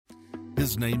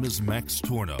His name is Max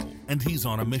Torno, and he's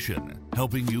on a mission,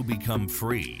 helping you become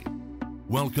free.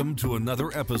 Welcome to another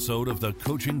episode of the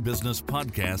Coaching Business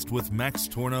Podcast with Max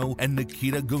Torno and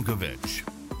Nikita Gunkovic.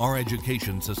 Our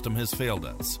education system has failed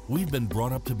us. We've been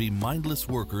brought up to be mindless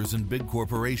workers in big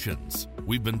corporations.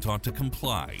 We've been taught to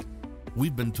comply.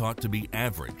 We've been taught to be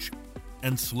average.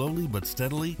 And slowly but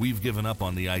steadily, we've given up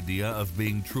on the idea of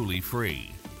being truly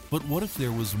free. But what if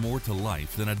there was more to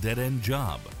life than a dead-end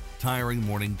job, tiring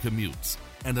morning commutes,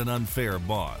 and an unfair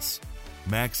boss?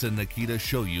 Max and Nikita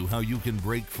show you how you can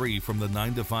break free from the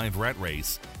 9-to-5 rat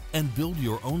race and build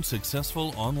your own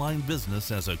successful online business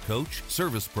as a coach,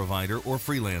 service provider, or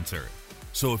freelancer.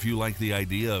 So if you like the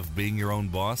idea of being your own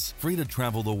boss, free to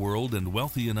travel the world and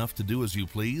wealthy enough to do as you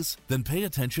please, then pay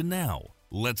attention now.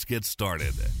 Let's get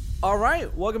started. All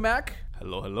right, welcome back.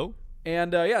 Hello.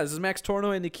 And this is Max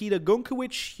Torno and Nikita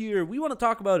Gunkovic here. We want to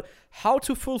talk about how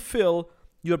to fulfill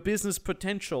your business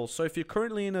potential. So if you're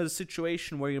currently in a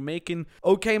situation where you're making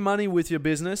okay money with your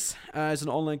business as an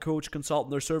online coach,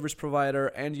 consultant, or service provider,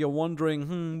 and you're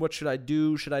wondering, what should I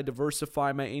do? Should I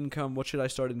diversify my income? What should I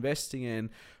start investing in?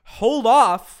 Hold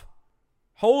up,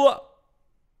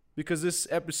 because this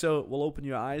episode will open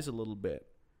your eyes a little bit.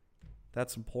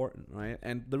 That's important, right?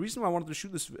 And the reason why I wanted to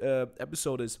shoot this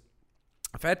episode is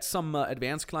I've had some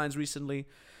advanced clients recently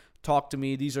talk to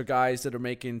me. These are guys that are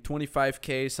making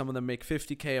 $25K. Some of them make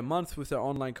 $50K a month with their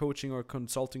online coaching or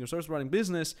consulting or service providing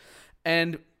business.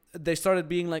 And they started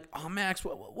being like, oh, Max,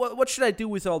 what should I do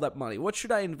with all that money? What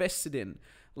should I invest it in?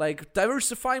 Like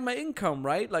diversifying my income,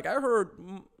 right? Like I heard,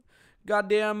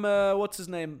 goddamn, what's his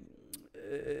name?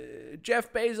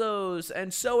 Jeff Bezos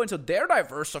and so they're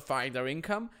diversifying their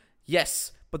income.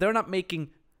 Yes, but they're not making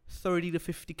 30 to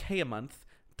 50K a month.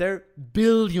 They're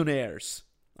billionaires,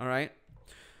 all right?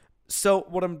 So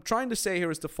what I'm trying to say here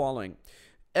is the following.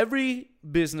 Every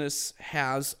business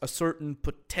has a certain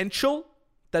potential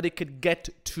that it could get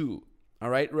to, all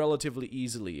right, relatively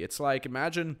easily. It's like,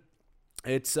 imagine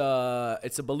it's a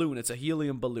balloon. It's a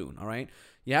helium balloon, all right?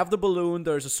 You have the balloon.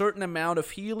 There's a certain amount of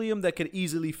helium that could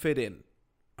easily fit in,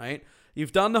 right?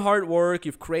 You've done the hard work.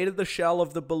 You've created the shell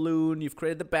of the balloon. You've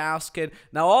created the basket.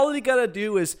 Now all you got to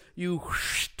do is you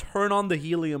turn on the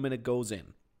helium and it goes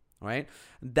in. Right?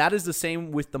 That is the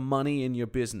same with the money in your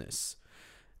business.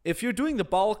 If you're doing the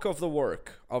bulk of the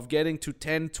work of getting to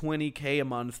 10, 20K a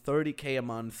month, 30K a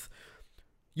month,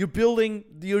 you're doing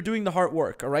the hard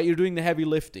work, all right? You're doing the heavy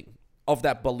lifting of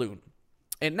that balloon.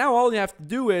 And now all you have to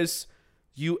do is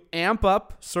you amp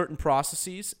up certain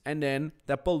processes and then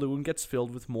that balloon gets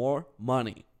filled with more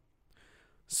money.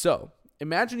 So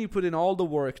imagine you put in all the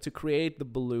work to create the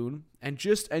balloon and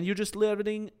you're just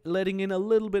letting in a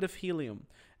little bit of helium.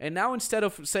 And now instead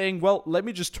of saying, well, let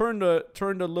me just turn the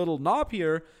little knob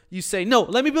here, you say, no,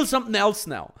 let me build something else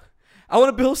now. I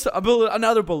want to build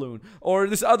another balloon or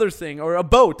this other thing or a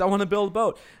boat. I want to build a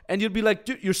boat. And you'd be like,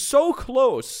 dude, you're so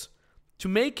close to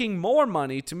making more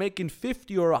money, to making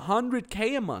 50 or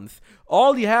 100K a month.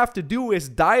 All you have to do is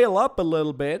dial up a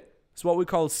little bit. It's what we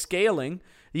call scaling.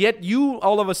 Yet you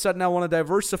all of a sudden now want to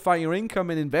diversify your income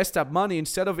and invest that money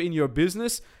instead of in your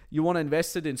business. You want to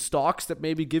invest it in stocks that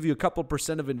maybe give you a couple %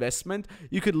 of investment.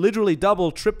 You could literally double,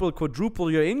 triple,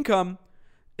 quadruple your income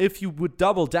if you would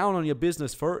double down on your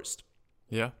business first.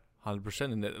 Yeah,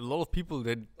 100%. And a lot of people,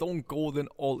 they don't go then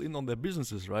all in on their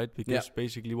businesses, right? Because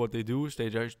basically what they do is they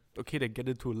just, they get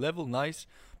it to a level, nice.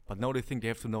 But now they think they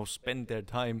have to now spend their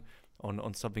time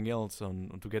on something else,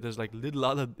 to get this like little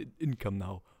other income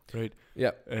now. Right.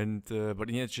 Yeah. And but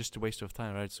yeah, it's just a waste of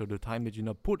time, right? So the time that you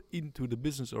now put into the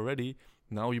business already,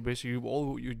 now you basically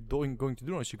all you're going to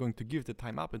do is you're going to give the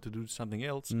time up and to do something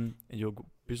else, and your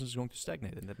business is going to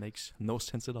stagnate, and that makes no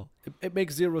sense at all. It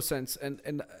makes zero sense,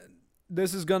 and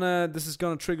this is gonna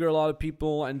trigger a lot of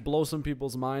people and blow some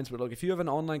people's minds. But look, if you have an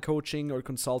online coaching or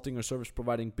consulting or service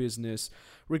providing business,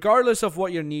 regardless of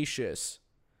what your niche is,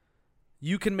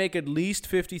 you can make at least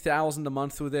 $50,000 a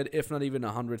month with it, if not even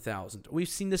 $100,000. We've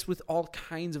seen this with all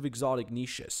kinds of exotic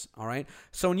niches, all right?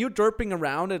 So when you're derping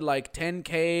around at like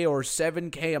 10K or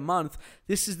 7K a month,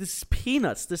 this is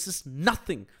peanuts. This is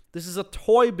nothing. This is a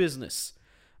toy business,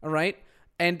 all right?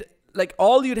 And like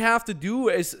all you'd have to do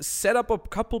is set up a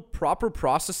couple proper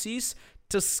processes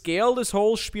to scale this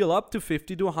whole spiel up to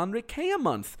 50 to 100K a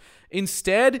month.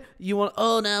 Instead, you want,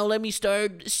 now let me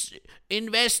start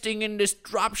investing in this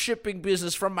drop shipping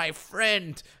business from my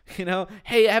friend.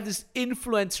 Hey, I have this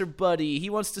influencer buddy. He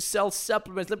wants to sell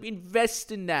supplements. Let me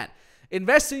invest in that.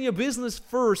 Invest in your business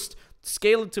first.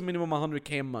 Scale it to minimum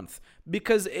 100K a month.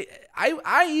 Because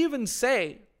I even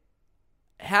say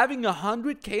having a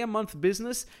 100K a month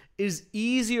business is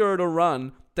easier to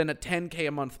run than a 10K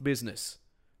a month business.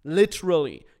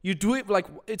 Literally. You do it like,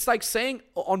 it's like saying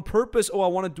on purpose, oh, I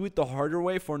want to do it the harder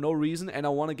way for no reason, and I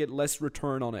want to get less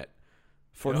return on it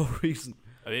for no reason.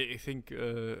 I think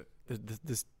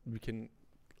this we can,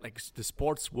 like, the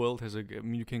sports world has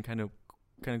you can kind of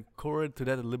correlate to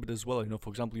that a little bit as well. For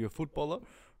example, you're a footballer,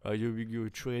 you're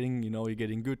training, you're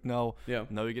getting good now. Yeah.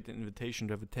 Now you get an invitation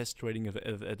to have a test training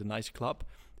at a nice club,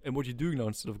 and what you're doing now,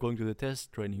 instead of going to the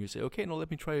test training, you say, okay, now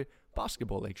let me try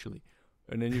basketball actually.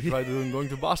 And then you try going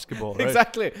to basketball, right?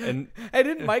 Exactly. And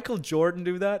didn't Michael Jordan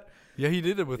do that? Yeah, he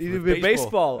did it with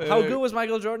baseball. How good was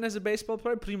Michael Jordan as a baseball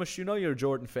player? Pretty much, you're a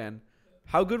Jordan fan.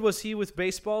 How good was he with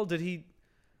baseball? Did he?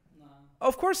 No.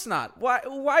 Of course not.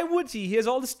 Why would he? He has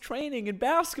all this training in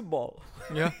basketball.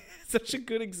 Yeah. Such a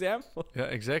good example. Yeah,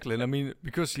 exactly. And I mean,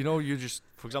 because, you just,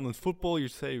 for example, in football, you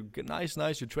say,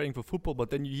 nice, you're training for football, but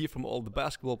then you hear from all the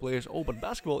basketball players, oh, but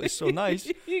basketball is so nice.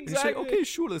 Exactly. And you say, okay,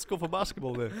 sure, let's go for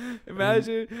basketball then.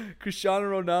 Imagine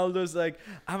Cristiano Ronaldo's like,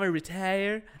 I'm going to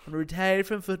retire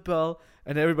from football.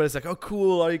 And everybody's like, oh,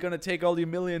 cool. Are you going to take all your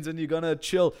millions and you're going to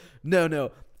chill?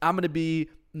 No, I'm going to be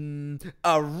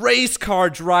a race car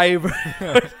driver.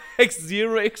 Like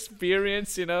zero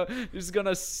experience, just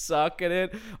gonna suck at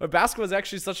it. Or basketball is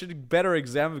actually such a better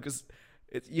example because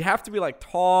you have to be like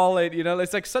tall and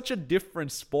it's like such a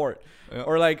different sport. Yeah.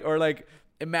 Or like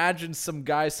imagine some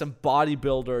guy, some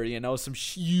bodybuilder, some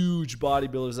huge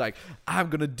bodybuilder's like, I'm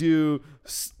gonna do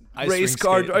race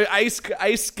car ice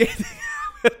skating.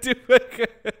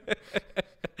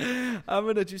 I'm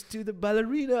gonna just do the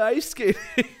ballerina ice skating.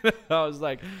 I was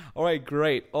like, all right,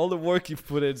 great. All the work you've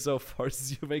put in so far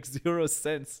makes zero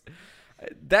sense.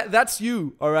 That's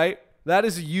you, all right? That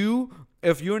is you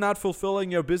if you're not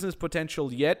fulfilling your business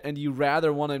potential yet and you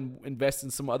rather want to invest in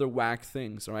some other whack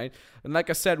things, all right? And like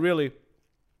I said, really,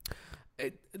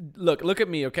 look at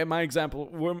me, okay? My example,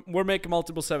 we're making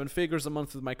multiple 7 figures a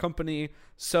month with my company.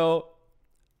 So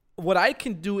what I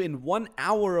can do in 1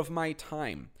 hour of my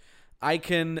time, I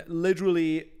can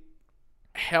literally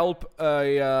help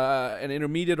an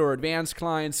intermediate or advanced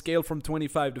client scale from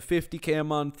 25 to 50K a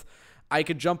month. I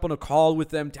could jump on a call with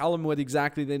them, tell them what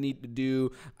exactly they need to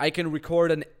do. I can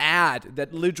record an ad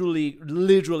that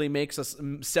literally makes us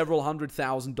several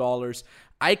 $100,000.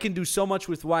 I can do so much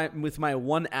with my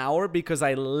 1 hour because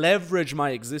I leverage my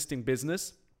existing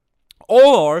business.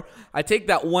 Or I take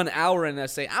that 1 hour and I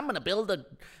say, I'm going to build a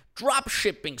drop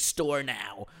shipping store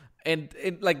now. And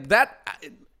like that,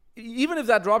 even if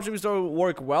that dropshipping store will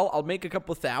work well, I'll make a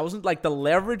couple thousand. Like the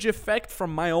leverage effect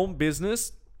from my own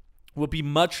business will be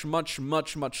much, much,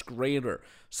 much, much greater.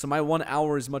 So my 1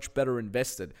 hour is much better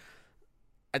invested.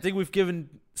 I think we've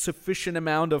given sufficient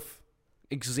amount of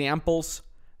examples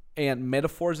and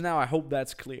metaphors now. I hope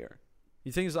that's clear.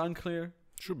 You think it's unclear?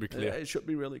 Should be clear. It should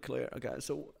be really clear. Okay,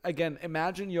 so again,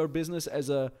 imagine your business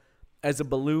as a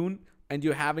balloon, and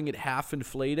you're having it half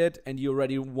inflated, and you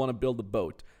already want to build a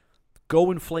boat. Go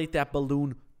inflate that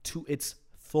balloon to its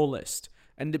fullest.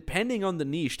 And depending on the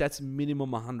niche, that's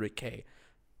minimum 100K.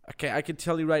 Okay, I can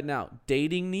tell you right now,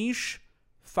 dating niche,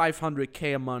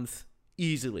 500K a month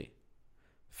easily.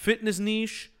 Fitness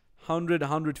niche,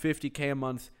 150K a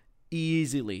month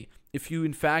easily. If you,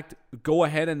 in fact, go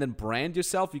ahead and then brand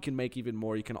yourself, you can make even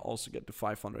more. You can also get to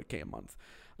 500K a month.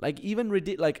 Like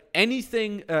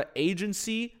anything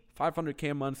agency,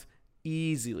 500K a month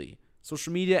easily.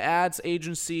 Social media ads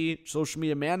agency, social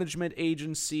media management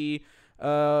agency,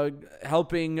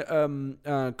 helping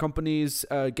companies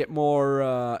get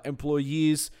more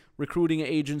employees, recruiting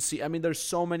agency. I mean, there's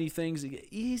so many things.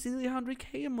 Easily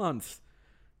 100K a month.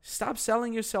 Stop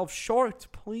selling yourself short,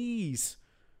 please.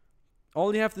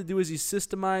 All you have to do is you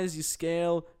systemize, you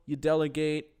scale, you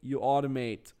delegate, you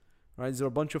automate. Right? These are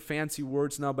a bunch of fancy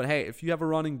words now, but hey, if you have a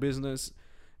running business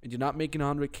and you're not making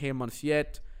 100K a month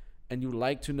yet, and you'd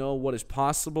like to know what is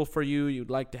possible for you, you'd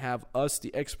like to have us,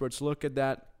 the experts, look at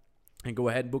that, and go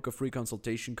ahead and book a free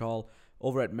consultation call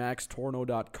over at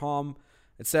maxtorno.com.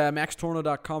 It's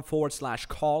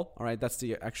maxtorno.com/call. All right, that's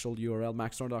the actual URL,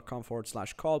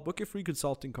 maxtorno.com/call. Book a free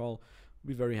consulting call. We'll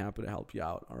be very happy to help you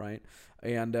out, all right?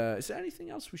 And is there anything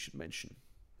else we should mention?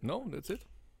 No, that's it.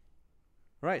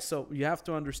 All right, so you have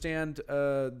to understand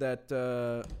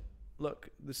that, look,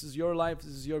 this is your life,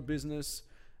 this is your business,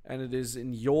 and it's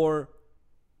in your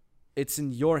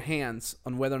hands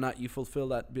on whether or not you fulfill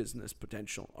that business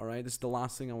potential, all right? This is the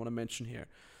last thing I want to mention here.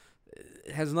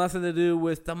 It has nothing to do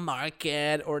with the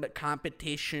market or the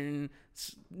competition.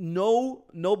 It's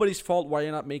nobody's fault why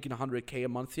you're not making 100K a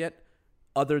month yet,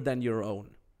 other than your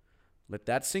own. Let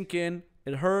that sink in.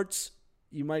 It hurts.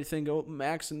 You might think, oh,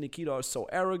 Max and Nikita are so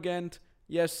arrogant.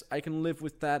 Yes, I can live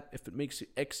with that. If it makes you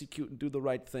execute and do the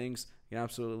right things, you can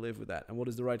absolutely live with that. And what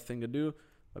is the right thing to do?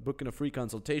 By booking a free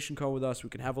consultation call with us, we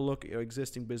can have a look at your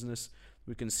existing business.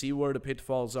 We can see where the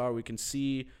pitfalls are. We can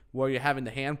see where you're having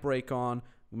the handbrake on.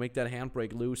 We'll make that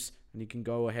handbrake loose, and you can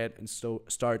go ahead and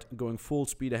start going full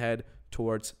speed ahead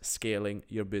towards scaling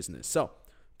your business. So,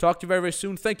 talk to you very, very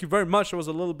soon. Thank you very much. I was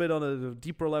a little bit on a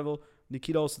deeper level.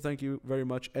 Nikita, also thank you very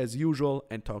much as usual,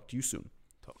 and talk to you soon.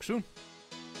 Talk soon.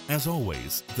 As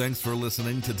always, thanks for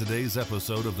listening to today's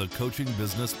episode of the Coaching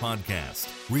Business Podcast.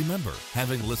 Remember,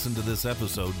 having listened to this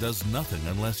episode does nothing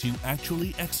unless you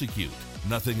actually execute.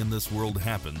 Nothing in this world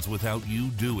happens without you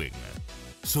doing.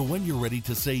 So when you're ready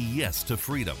to say yes to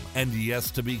freedom and yes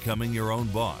to becoming your own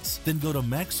boss, then go to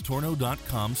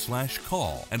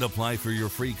maxtorno.com/call and apply for your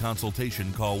free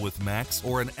consultation call with Max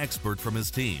or an expert from his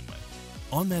team.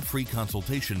 On that free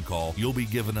consultation call, you'll be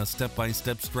given a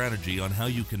step-by-step strategy on how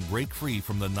you can break free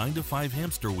from the 9-to-5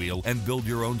 hamster wheel and build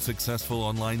your own successful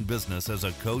online business as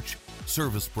a coach,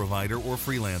 service provider, or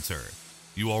freelancer.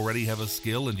 You already have a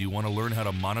skill and you want to learn how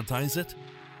to monetize it?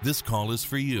 This call is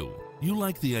for you. You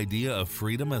like the idea of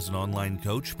freedom as an online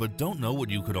coach but don't know what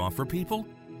you could offer people?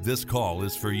 This call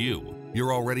is for you.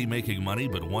 You're already making money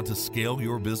but want to scale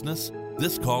your business?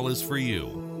 This call is for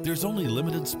you. There's only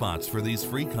limited spots for these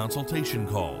free consultation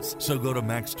calls, so go to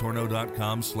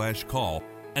maxtorno.com/call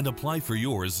and apply for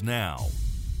yours now.